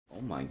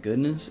Oh my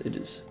goodness, it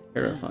is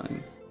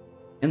terrifying.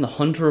 And the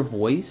Hunter of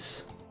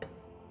Wace?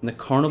 And the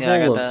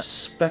Carnival of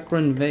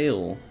Spectran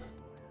Vale.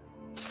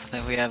 I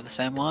think we have the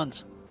same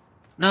ones.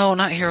 No,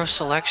 not hero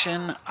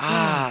selection.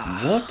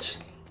 Ah. What?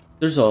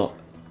 There's a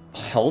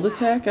held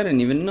attack? I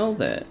didn't even know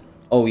that.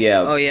 Oh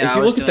yeah. Oh yeah. If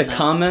you look at the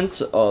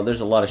comments, oh,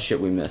 there's a lot of shit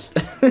we missed.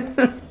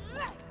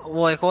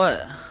 Like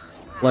what?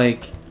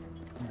 Like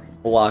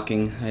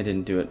blocking. I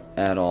didn't do it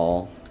at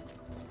all.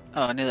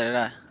 Oh, neither did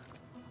I.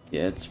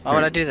 Yeah, it's. Why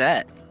would I do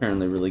that?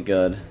 Apparently really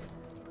good.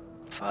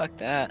 Fuck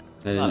that.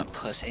 I I'm not a didn't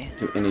pussy.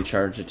 do any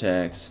charge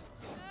attacks.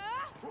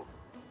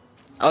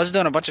 I was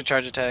doing a bunch of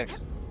charge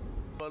attacks.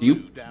 Do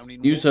you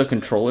use a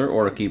controller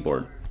or a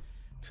keyboard?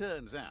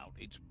 Turns out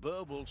it's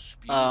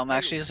I'm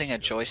actually using a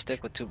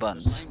joystick with 2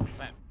 buttons.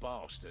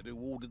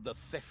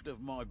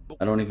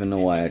 I don't even know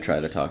why I try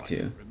to talk to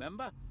you.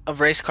 A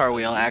race car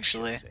wheel,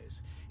 actually.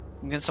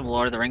 I'm getting some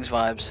Lord of the Rings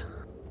vibes.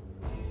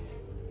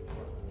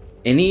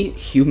 Any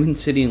human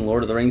city in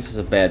Lord of the Rings is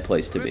a bad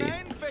place to be.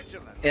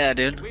 Yeah,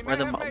 dude. Where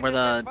the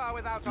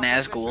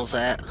Nazguls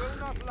at?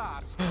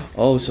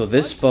 Oh, so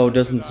this bow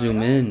doesn't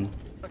zoom in.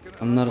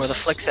 I'm not. Where the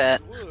flick's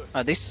at?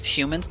 Are these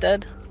humans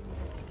dead?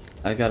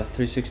 I got a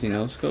 360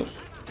 no scope.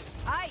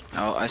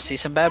 Oh, I see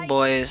some bad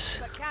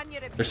boys.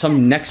 There's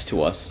some next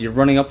to us. You're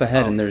running up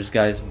ahead, and there's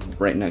guys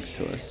right next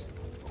to us.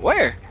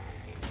 Where?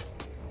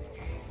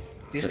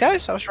 These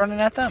guys? I was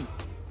running at them.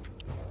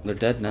 They're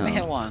dead now. Let me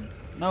hit one.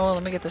 No,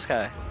 let me get this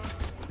guy.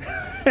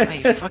 Oh,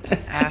 you fucking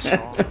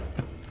asshole.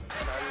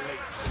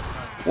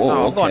 Whoa, oh, I'm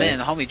okay. going in.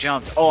 The homie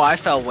jumped. Oh, I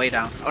fell way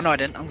down. Oh, no, I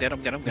didn't. I'm good.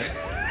 I'm good. I'm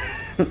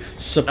good.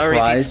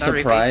 Surprise, no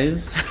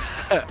repeats, surprise.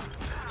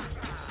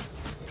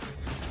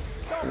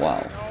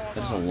 Wow,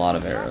 there's a lot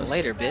of arrows.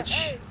 Later,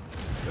 bitch.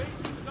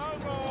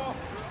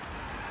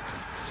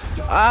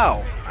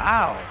 Ow.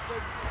 Ow.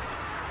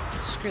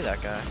 Screw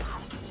that guy.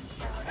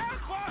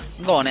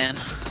 I'm going in.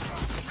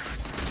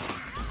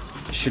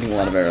 Shooting a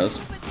lot of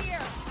arrows.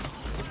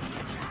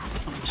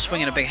 I'm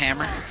swinging a big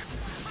hammer.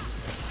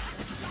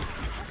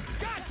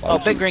 Why Oh,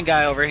 don't big you- green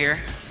guy over here.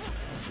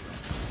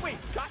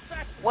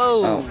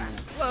 Whoa. Oh.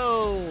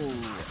 Whoa.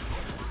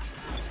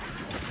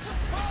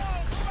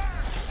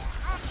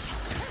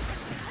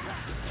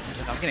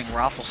 Dude, I'm getting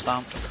raffle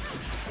stomped.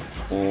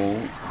 Oh,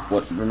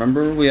 what?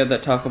 Remember we had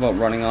that talk about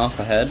running off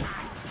ahead?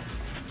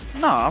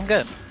 No, I'm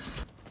good.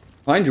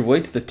 Find your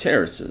way to the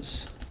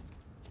terraces.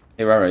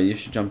 Hey, Rara, you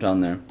should jump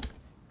down there.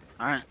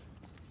 Alright.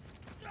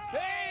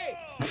 Hey!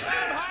 I'm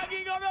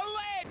hanging on a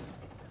leg!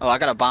 Oh, I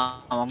got a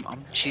bomb.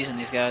 I'm cheesing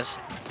these guys.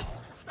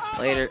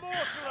 Later.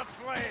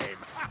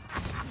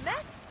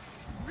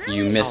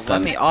 You missed Let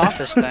them. me off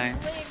this thing.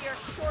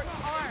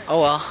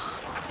 Oh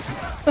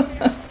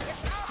well.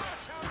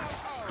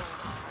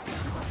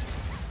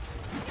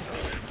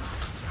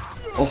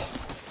 Oh,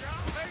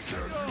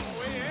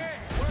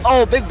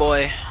 Oh, big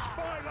boy.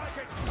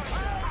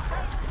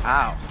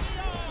 Ow.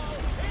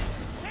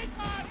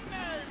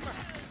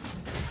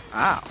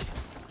 Ow.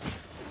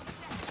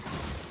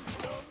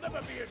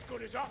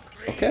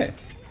 okay.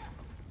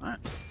 Alright.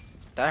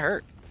 That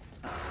hurt.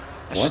 That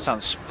What? shit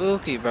sounds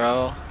spooky,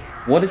 bro.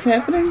 What is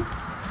happening?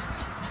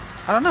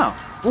 I don't know.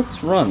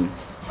 Let's run.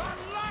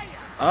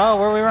 Oh,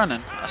 where are we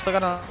running? I still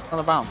got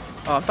another bomb.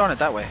 Oh, I'm throwing it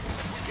that way.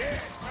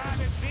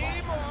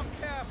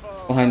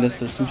 Behind us,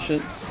 there's some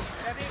shit.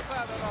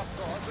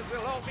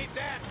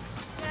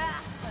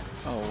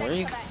 Oh, where are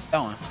you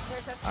going?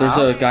 There's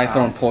Ow. a guy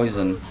throwing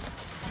poison.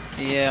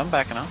 Yeah, I'm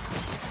backing up.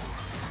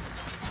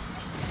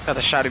 Got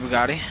the shoddy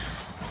Bugatti.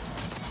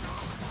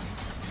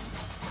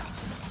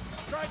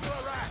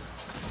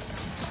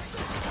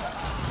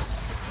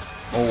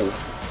 Oh,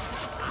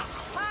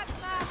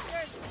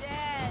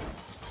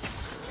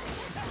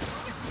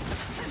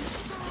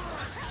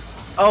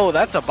 Oh,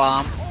 that's a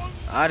bomb.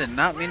 I did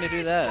not mean to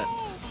do that.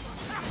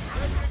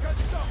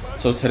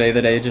 so today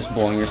the day just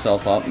blowing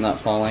yourself up, not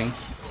falling.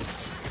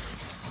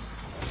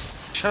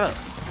 Shut up.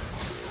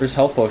 There's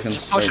health potions.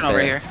 There's a potion right over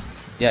there. here.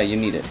 Yeah, you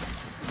need it.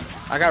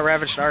 I got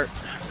ravaged art.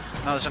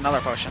 No, there's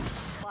another potion.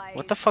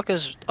 What the fuck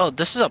is... Oh,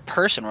 this is a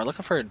person. We're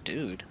looking for a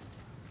dude.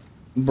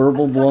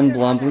 Burble blum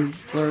blum.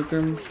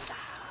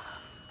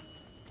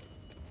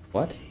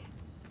 What?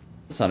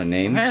 That's not a I'm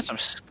name. hearing some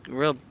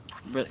real...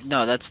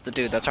 No, that's the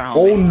dude. That's our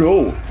Oh homie.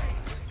 no!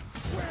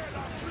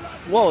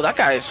 Whoa, that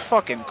guy is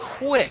fucking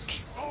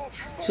quick.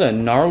 Is that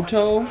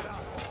Naruto?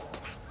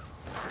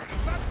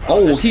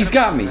 Oh, there's he's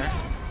got me. there.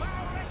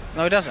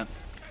 No, he doesn't.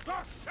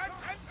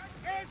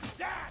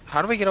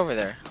 How do we get over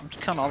there? I'm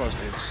just killing all those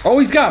dudes. Oh,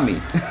 he's got me.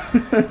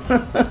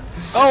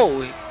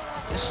 Oh,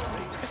 he's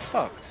get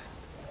fucked.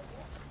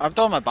 I'm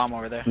throwing my bomb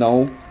over there.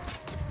 No,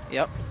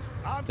 Yep.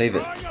 save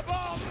it.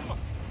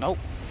 Nope.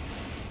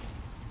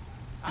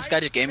 This guy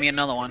just gave me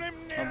another one.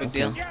 No big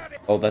deal.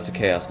 Oh, that's a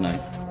chaos knight.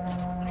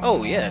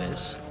 Oh, yeah, it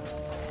is.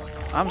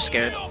 I'm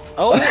scared.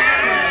 Oh!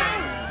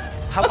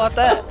 How about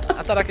that?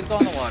 I thought I could go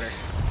in the water.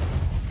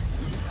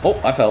 Oh,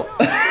 I fell.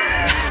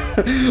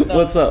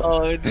 What's up?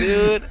 Oh,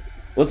 dude.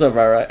 What's up,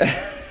 Rara?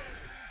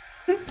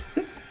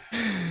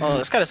 Oh,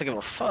 this guy doesn't give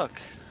a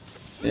fuck.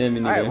 Yeah, me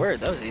neither. Alright, word.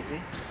 That was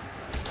easy.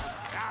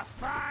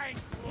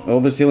 Oh,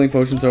 there's healing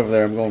potions over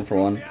there. I'm going for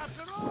one.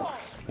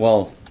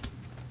 Well,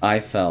 I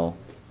fell.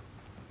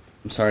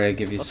 I'm sorry I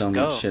give you so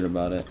much shit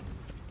about it.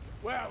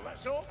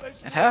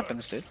 It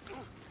happens, dude.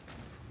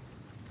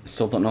 I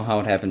still don't know how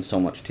it happened so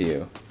much to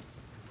you.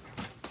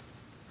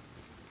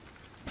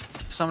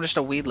 So I'm just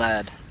a wee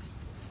lad.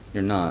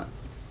 You're not.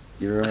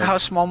 You're. Look how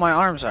small my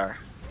arms are.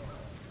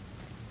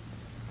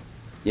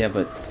 Yeah,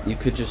 but you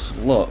could just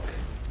look.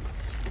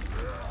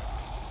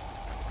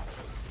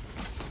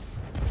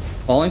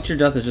 Falling to your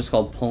death is just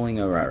called pulling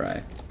a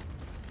rai-rai.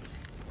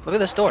 Look at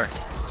this door.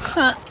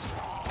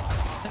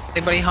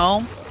 Anybody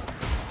home?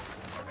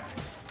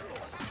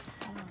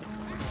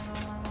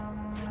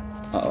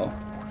 Uh-oh.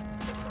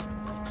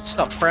 What's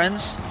up,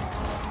 friends?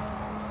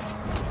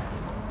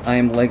 I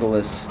am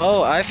Legolas.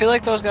 Oh, I feel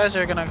like those guys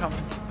are gonna come.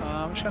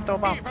 I'm just gonna throw a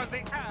bomb.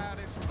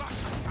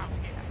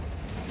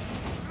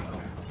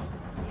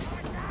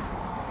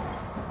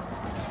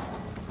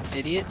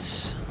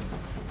 Idiots.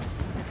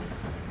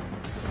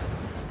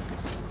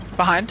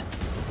 Behind.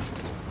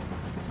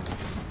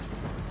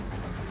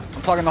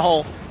 I'm plugging the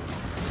hole.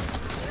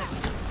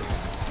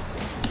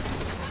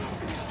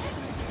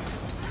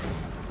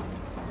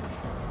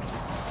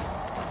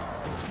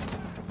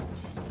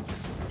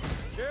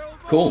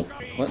 Cool.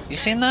 What? You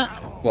seen that?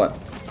 What?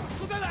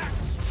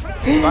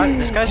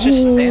 This guy's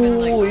just standing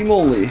like. Holy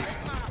moly.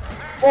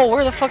 Whoa,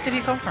 where the fuck did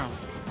he come from?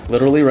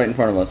 Literally right in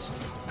front of us.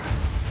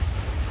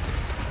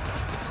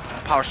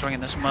 Power swinging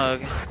this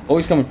mug. Oh,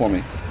 he's coming for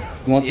me.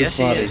 He wants Yes,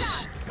 this body. he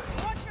is.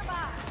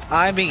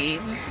 I'm being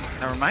eaten.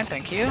 Never mind,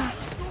 thank you.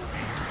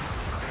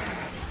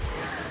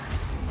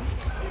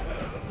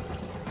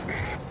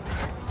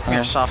 Come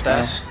here, soft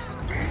ass.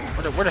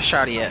 Where the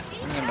shotty at?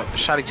 I'm gonna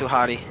shotty too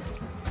hottie.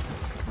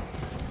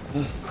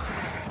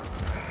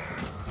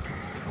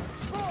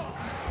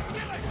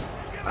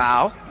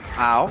 Ow.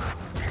 Ow.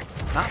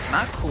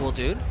 Not cool,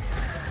 dude.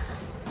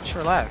 Just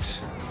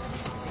relax.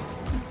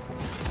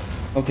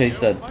 Okay, he's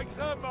dead.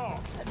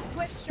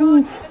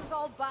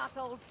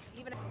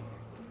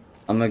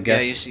 I'm gonna guess.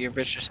 Yeah, you see your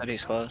bitch just said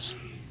he's close.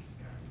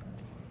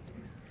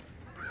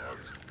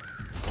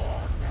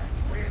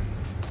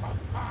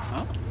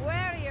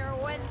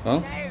 Oh?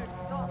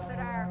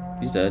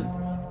 He's dead.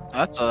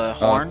 That's a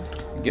horn.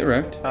 Oh, get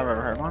wrecked. If I've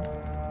ever heard one.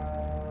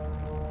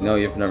 No,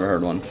 you've never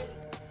heard one.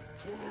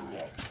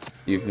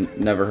 You've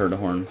never heard a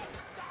horn.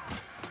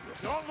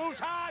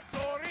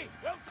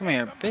 Come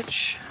here,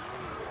 bitch.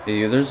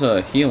 Yeah, there's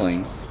a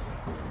healing.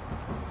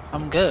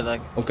 I'm good.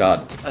 Like, Oh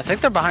god. I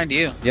think they're behind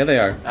you. Yeah, they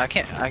are. I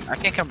can't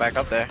come back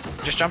up there.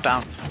 Just jump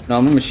down. No,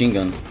 I'm a machine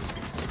gun.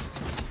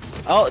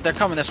 Oh, they're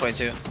coming this way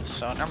too.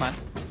 So never mind.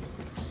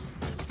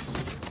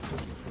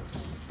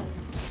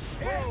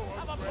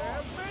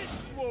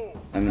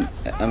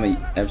 I'm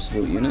a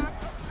absolute unit.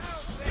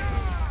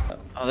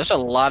 Oh, there's a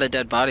lot of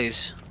dead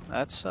bodies.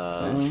 That's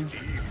Oh.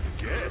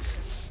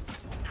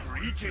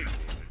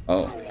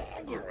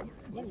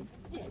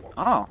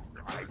 Oh.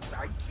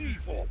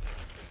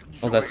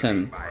 Oh, that's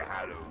him.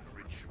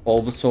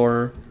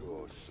 Bulbasaur.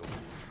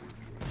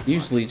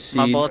 Use leech seed.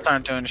 My bullets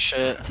aren't doing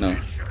shit. No.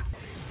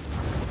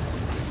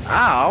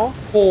 Ow.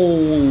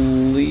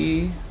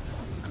 Holy.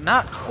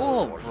 Not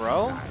cool,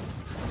 bro.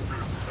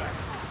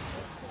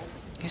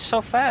 He's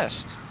so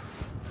fast.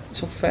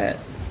 So fat.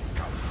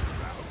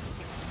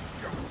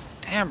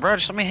 Damn, bro,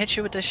 just let me hit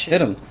you with this shit.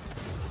 Hit him.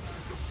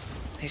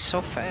 He's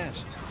so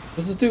fast.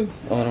 What's this do?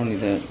 Oh, I don't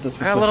need that. That's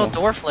I got little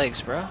dwarf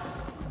legs, bro.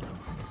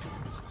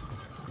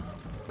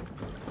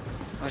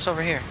 What's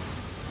over here?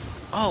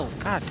 Oh,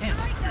 god damn.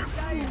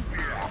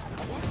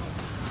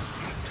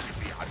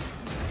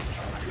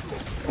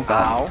 Oh,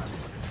 God. Ow.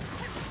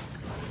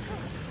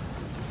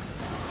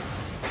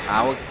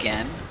 Ow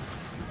again.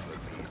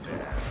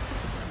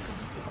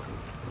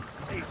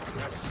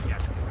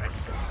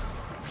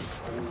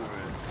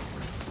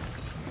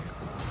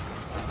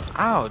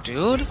 Ow,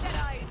 dude.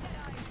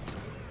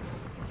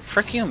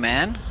 Frick you,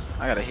 man.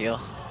 I gotta heal.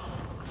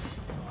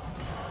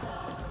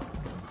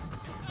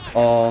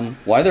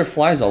 Why are there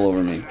flies all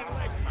over me?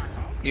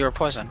 You were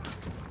poisoned.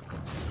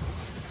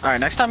 Alright,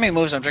 next time he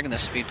moves, I'm drinking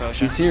this speed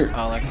potion. He's here.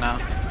 Oh, like now.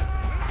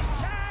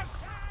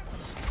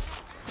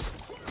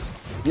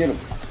 Get him.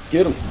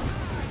 Get him.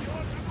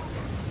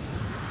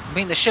 I'm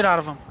beating the shit out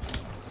of him.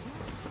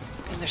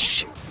 Beating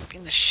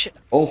the shit.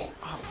 Oh.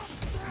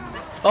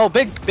 Oh,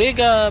 big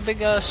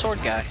sword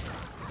guy.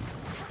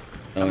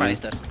 Oh, Never mind, yeah. he's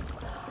dead.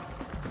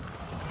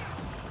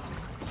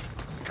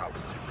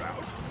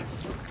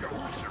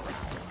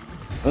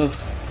 Ugh.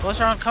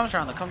 Goes around, comes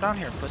around. Come down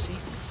here, pussy.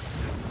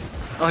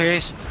 Oh, here he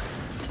is.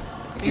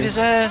 Beat his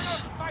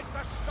ass.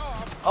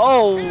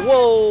 Oh,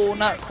 whoa,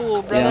 not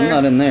cool, brother. Yeah, I'm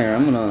not in there.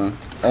 I'm gonna.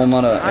 Oh, I'm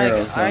out of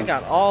arrows. I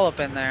got all up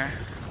in there.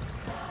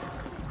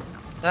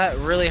 That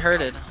really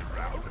hurted.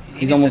 He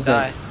He's needs almost to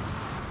die.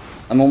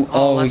 dead.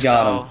 Oh, we let's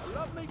got him.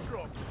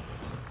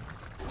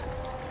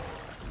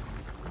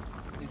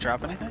 You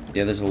drop anything?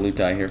 Yeah, there's a loot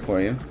die here for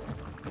you.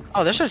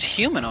 Oh, there's a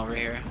human over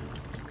here.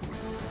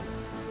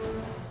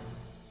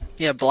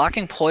 Yeah,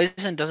 blocking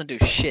poison doesn't do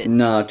shit.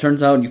 Nah,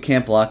 turns out you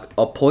can't block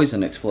a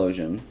poison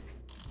explosion.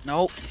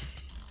 Nope.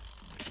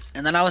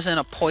 And then I was in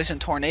a poison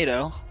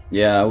tornado.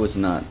 Yeah, I was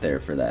not there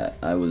for that.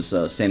 I was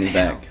standing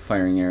back,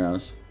 firing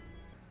arrows.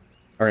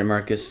 Alright,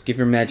 Marcus, give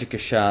your magic a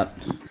shot.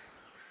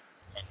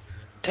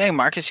 Dang,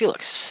 Marcus, you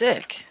look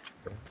sick.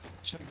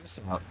 Check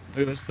this out. Look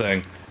at this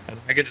thing. And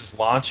I could just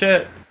launch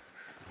it,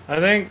 I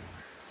think.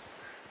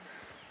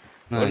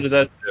 Nice. What did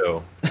that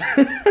do?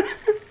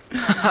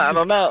 I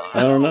don't know.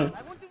 I don't know.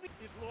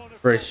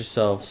 Brace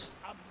yourselves,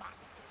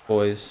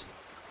 boys.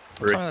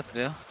 Tell me what to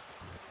do.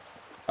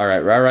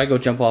 Alright, Rai, go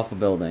jump off a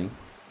building.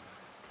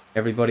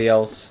 Everybody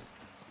else,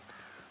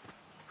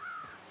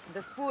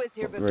 The fool is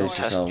here before brace us.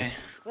 Test me.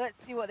 yourselves. Let's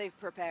see what they've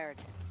prepared.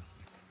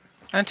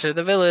 Enter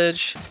the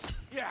village.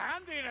 You're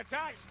handy in a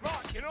tight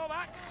spot, you know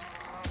that?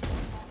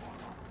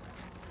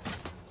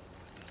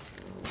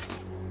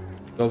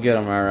 Go get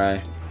him, Rai.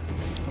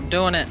 I'm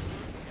doing it.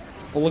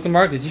 Oh, look at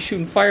Marcus, he's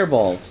shooting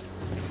fireballs.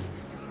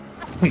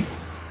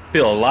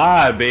 Feel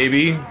alive,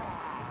 baby.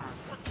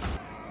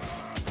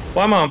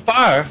 Well, I'm on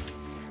fire.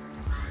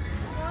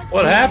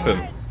 What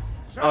happened?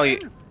 Oh, you.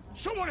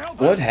 Someone help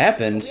What us.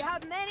 happened? We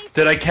have many.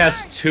 Did I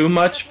cast too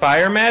much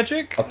fire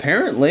magic?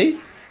 Apparently.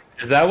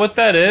 Is that what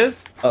that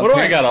is? What do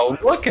I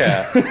gotta look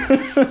at?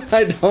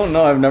 I don't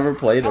know, I've never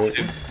played it.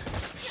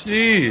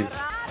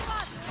 Jeez.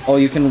 Oh,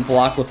 you can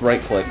block with right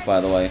click, by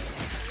the way.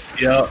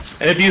 Yeah.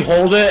 And if you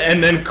hold it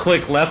and then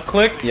click left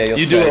click, Yeah, you'll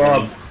you do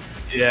stagger 'em.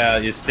 yeah,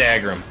 you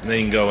stagger them, and then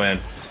you can go in.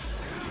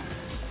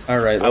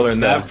 Alright, I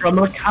learned that from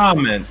a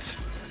comment.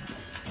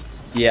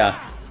 Yeah.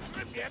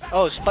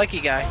 Oh, spiky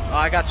guy. Oh,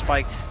 I got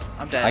spiked.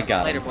 I'm dead. I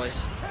got Later, him.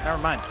 boys. Never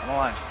mind. I'm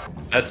alive.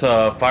 That's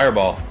a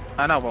fireball.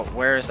 I know, but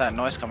where is that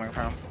noise coming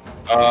from?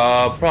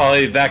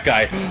 Probably that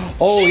guy.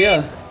 Oh,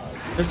 yeah.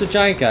 There's a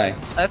giant guy.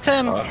 That's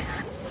him.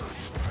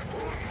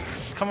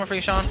 Coming for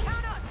you, Sean.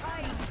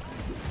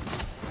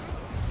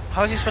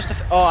 How is he supposed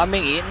to? Oh, I'm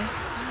being eaten.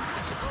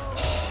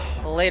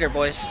 Later,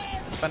 boys.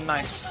 It's been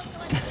nice.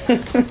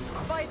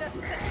 By the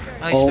sister.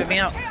 Oh, he Oh. spit me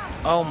out.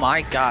 Oh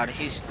my God,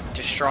 he's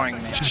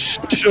destroying me.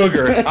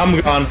 Sugar. I'm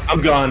gone.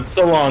 I'm gone.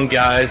 So long,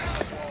 guys.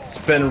 It's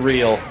been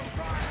real.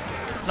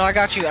 No, I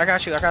got you. I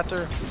got you. I got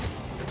through.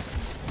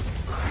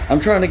 I'm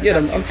trying to get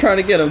him. I'm trying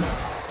to get him.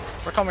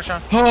 We're coming,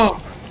 Sean.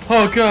 Oh.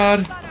 Oh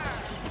God.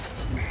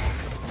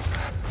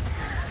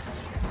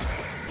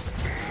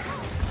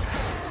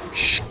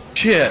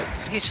 Shit.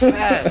 He's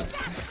fast.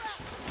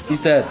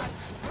 He's dead.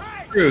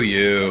 Screw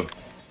you,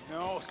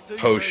 No, Steve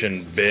potion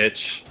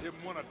bitch.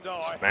 didn't want to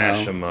die.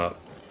 Smash No. him up.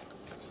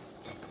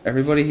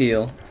 Everybody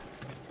heal.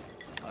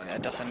 Oh yeah, I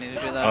definitely need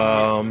to do that.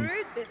 Um.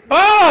 Rude, this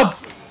Oh!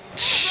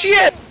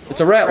 Shit! It's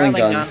a Rattling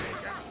Rattling gun.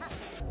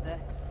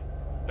 this.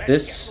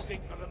 This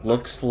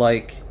looks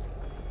like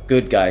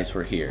good guys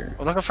were here.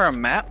 We're looking for a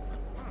map.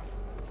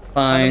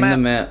 Find map. the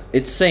map.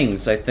 It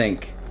sings, I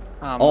think.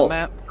 On Oh, the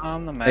map.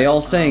 On the map. they all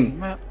on sing. the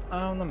map,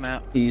 on the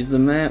map. He's the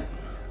map.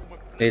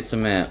 It's a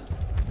map.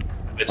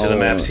 Bet you the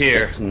map's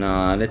here. It's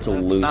not. It's a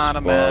It's loose not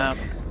a book. map.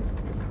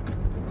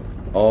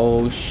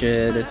 Oh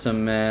shit! It's a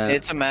map.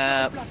 It's a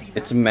map.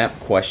 It's a map?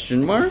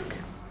 Question mark?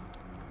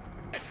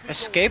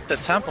 Escape the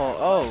temple.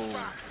 Oh,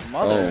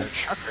 mother Oh.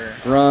 trucker.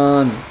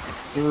 Run!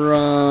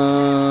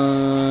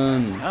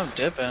 Run! I'm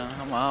dipping.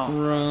 I'm out.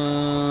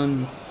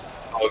 Run!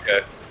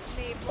 Okay.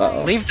 Uh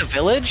oh. Leave the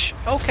village?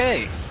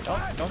 Okay.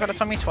 Don't gotta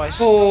tell me twice.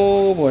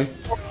 Oh boy!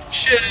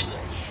 Shit.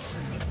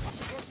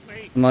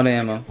 I'm out of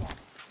ammo.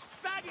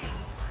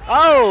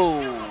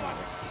 Oh!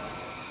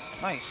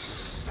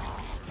 Nice.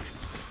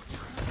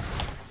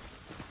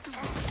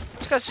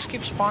 These guys just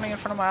keep spawning in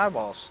front of my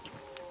eyeballs.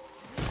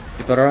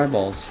 Keep out our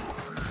eyeballs.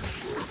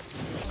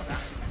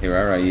 Here,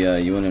 alright. Yeah,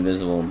 you went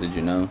invisible. Did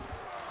you know?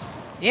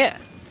 Yeah.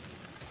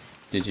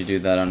 Did you do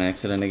that on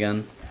accident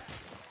again?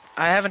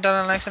 I haven't done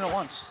it on accident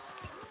once.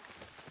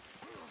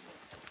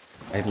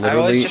 I I always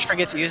literally, just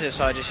forget to use it,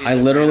 so I just use it. I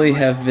literally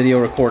randomly. have video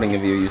recording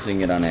of you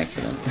using it on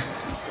accident.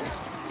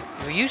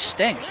 Well, you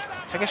stink.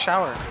 Take a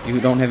shower. You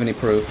don't have any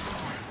proof.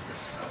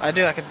 I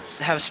do. I could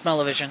have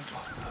smell-o-vision.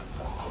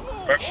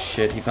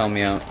 Shit, he found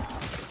me out.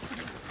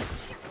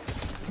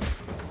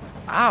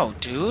 Ow,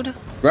 dude.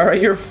 Rara,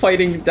 you're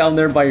fighting down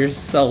there by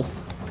yourself.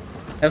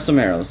 Have some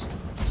arrows.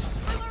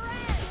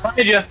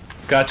 Find ya.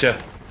 Gotcha.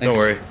 Don't Thanks.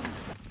 worry.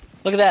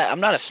 Look at that. I'm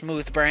not a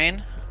smooth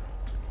brain.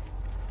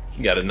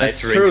 You got a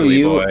nice That's true. wrinkly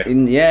You, boy.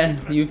 yeah,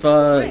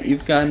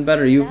 you've gotten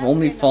better. You've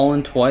only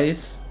fallen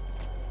twice.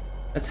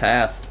 That's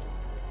half.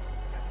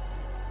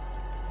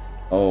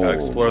 Oh Gotta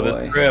explore boy.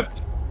 this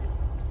crypt.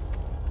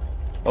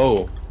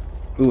 Oh.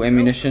 Ooh,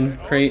 ammunition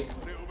crate.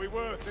 It'll be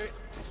worth it.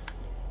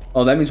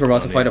 Oh, that means we're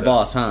about to Don't fight a need that.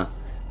 boss, huh?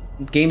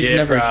 Games Yeah,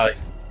 never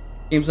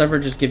probably.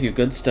 just give you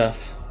good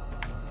stuff.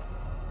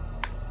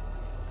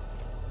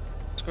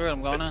 Screw it.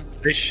 I'm going in.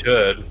 They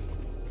should.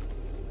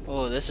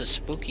 Oh, this is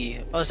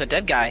spooky. Oh, it's a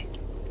dead guy.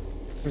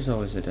 There's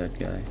always a dead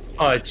guy.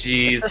 Oh, The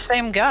jeez.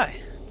 same guy.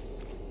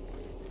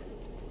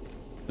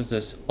 What's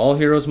this? All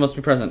heroes must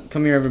be present.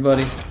 Come here,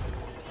 everybody.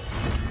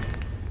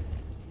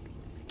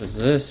 What's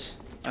this?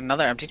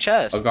 Another empty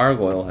chest. A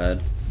gargoyle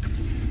head.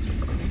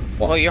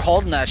 Well, you're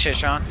holding that shit,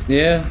 Sean.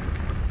 Yeah.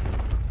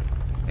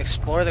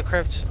 Explore the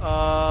crypt.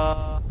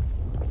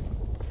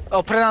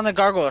 Oh, put it on the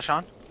gargoyle,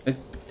 Sean.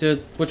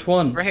 Dude, which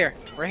one? Right here.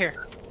 Right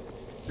here.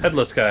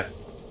 Headless guy.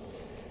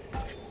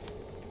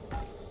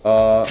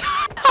 Oh,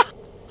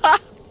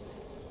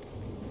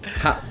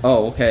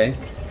 okay.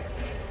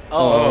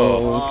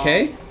 Oh.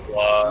 Okay.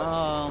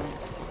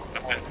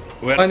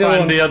 We gotta Find the other find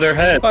ones. the other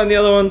head. Find the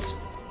other ones.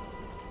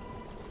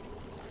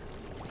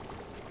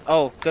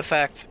 Oh, good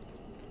fact.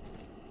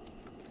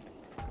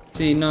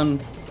 See, none.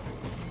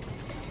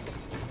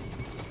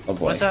 Oh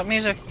boy. What's that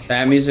music?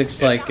 That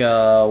music's like,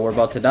 we're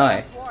about to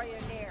die.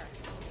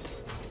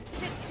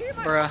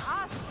 Bruh.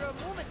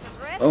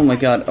 Oh my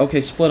god. Okay,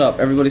 split up.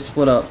 Everybody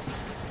split up.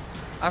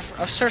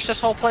 I've searched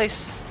this whole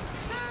place.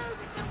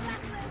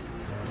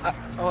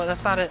 Oh,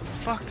 that's not it.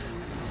 Fuck.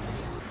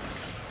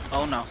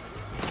 Oh no.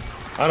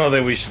 I don't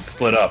think we should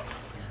split up.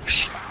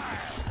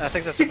 I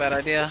think that's a bad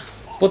idea.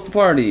 Split the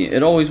party.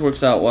 It always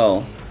works out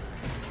well.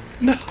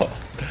 No.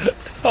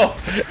 No.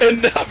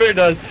 It never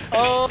does.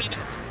 Oh,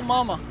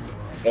 mama.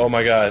 Oh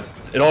my god.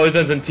 It always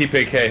ends in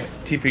TPK.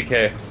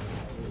 TPK.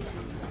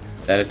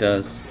 That it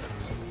does.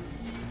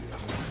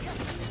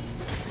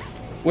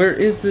 Where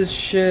is this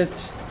shit?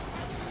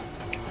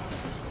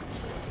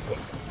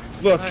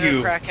 Look Under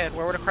you. the crackhead.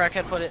 Where would a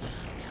crackhead put it?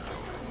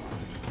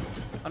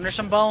 Under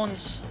some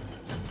bones.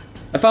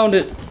 I found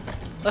it.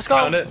 Let's go.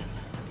 Found it.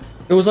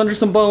 It was under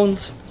some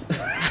bones.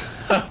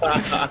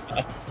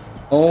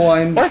 Oh,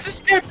 I'm... Why's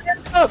this guy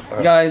back up?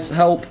 Guys,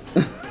 help.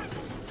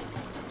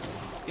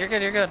 You're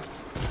good. You're good.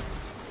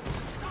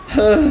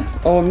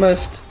 Oh, I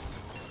missed.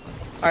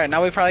 All right,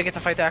 now we probably get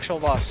to fight the actual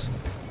boss.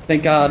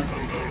 Thank God.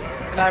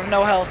 And I have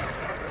no health.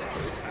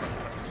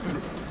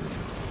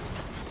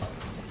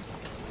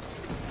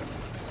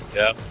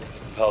 Yep.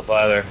 Health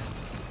either.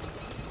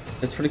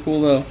 It's pretty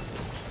cool though.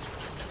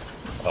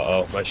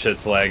 Uh oh, my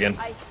shit's lagging.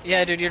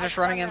 Yeah, dude, you're just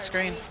running in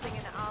screen.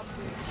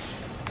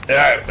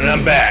 Alright, and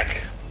I'm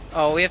back.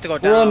 Oh, we have to go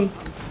down. Run.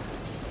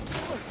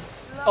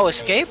 Oh,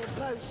 escape?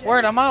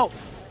 Word, I'm out.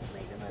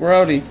 We're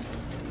outie.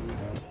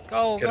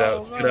 Go, Let's get go,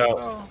 out, go, get out.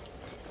 go.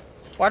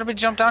 Why did we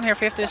jump down here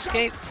if we have to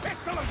escape?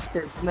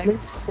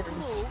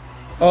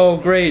 Oh,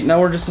 great.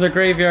 Now we're just in a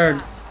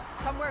graveyard.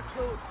 Somewhere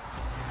close.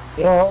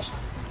 Yeah.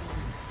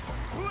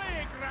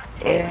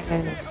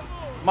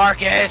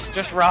 Marcus,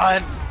 just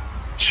run.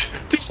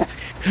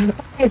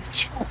 I'm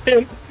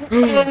trying.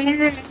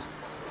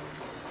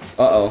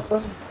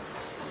 Uh-oh.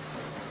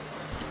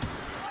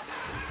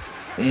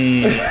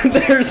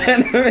 Mm. There's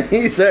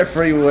enemies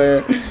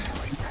everywhere.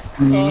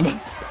 Mm.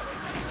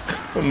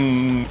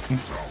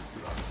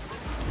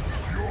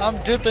 I'm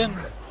dipping.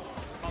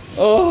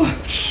 Oh.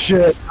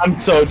 Shit. I'm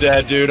so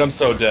dead, dude. I'm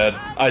so dead.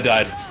 I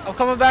died. I'm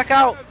coming back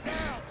out.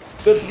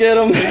 Let's get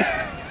him.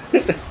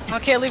 I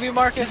can't leave you,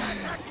 Marcus.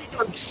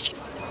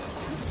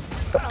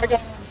 I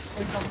got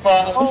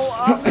Oh,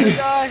 I'm gonna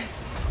die.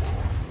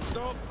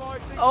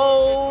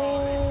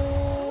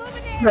 Oh,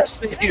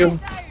 Thank you. run.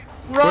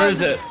 Where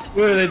is it?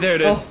 Where are they? There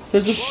it is. Oh,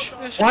 there's a...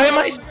 Just Why am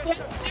I?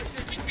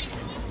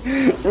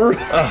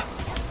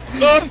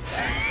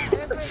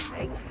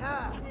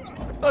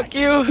 Fuck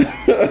you.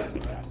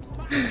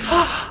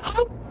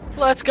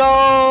 Let's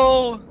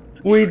go.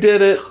 We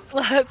did it.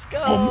 Let's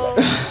go.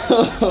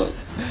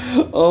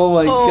 Oh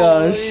my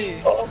gosh.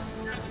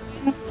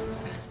 Holy.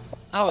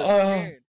 I was scared.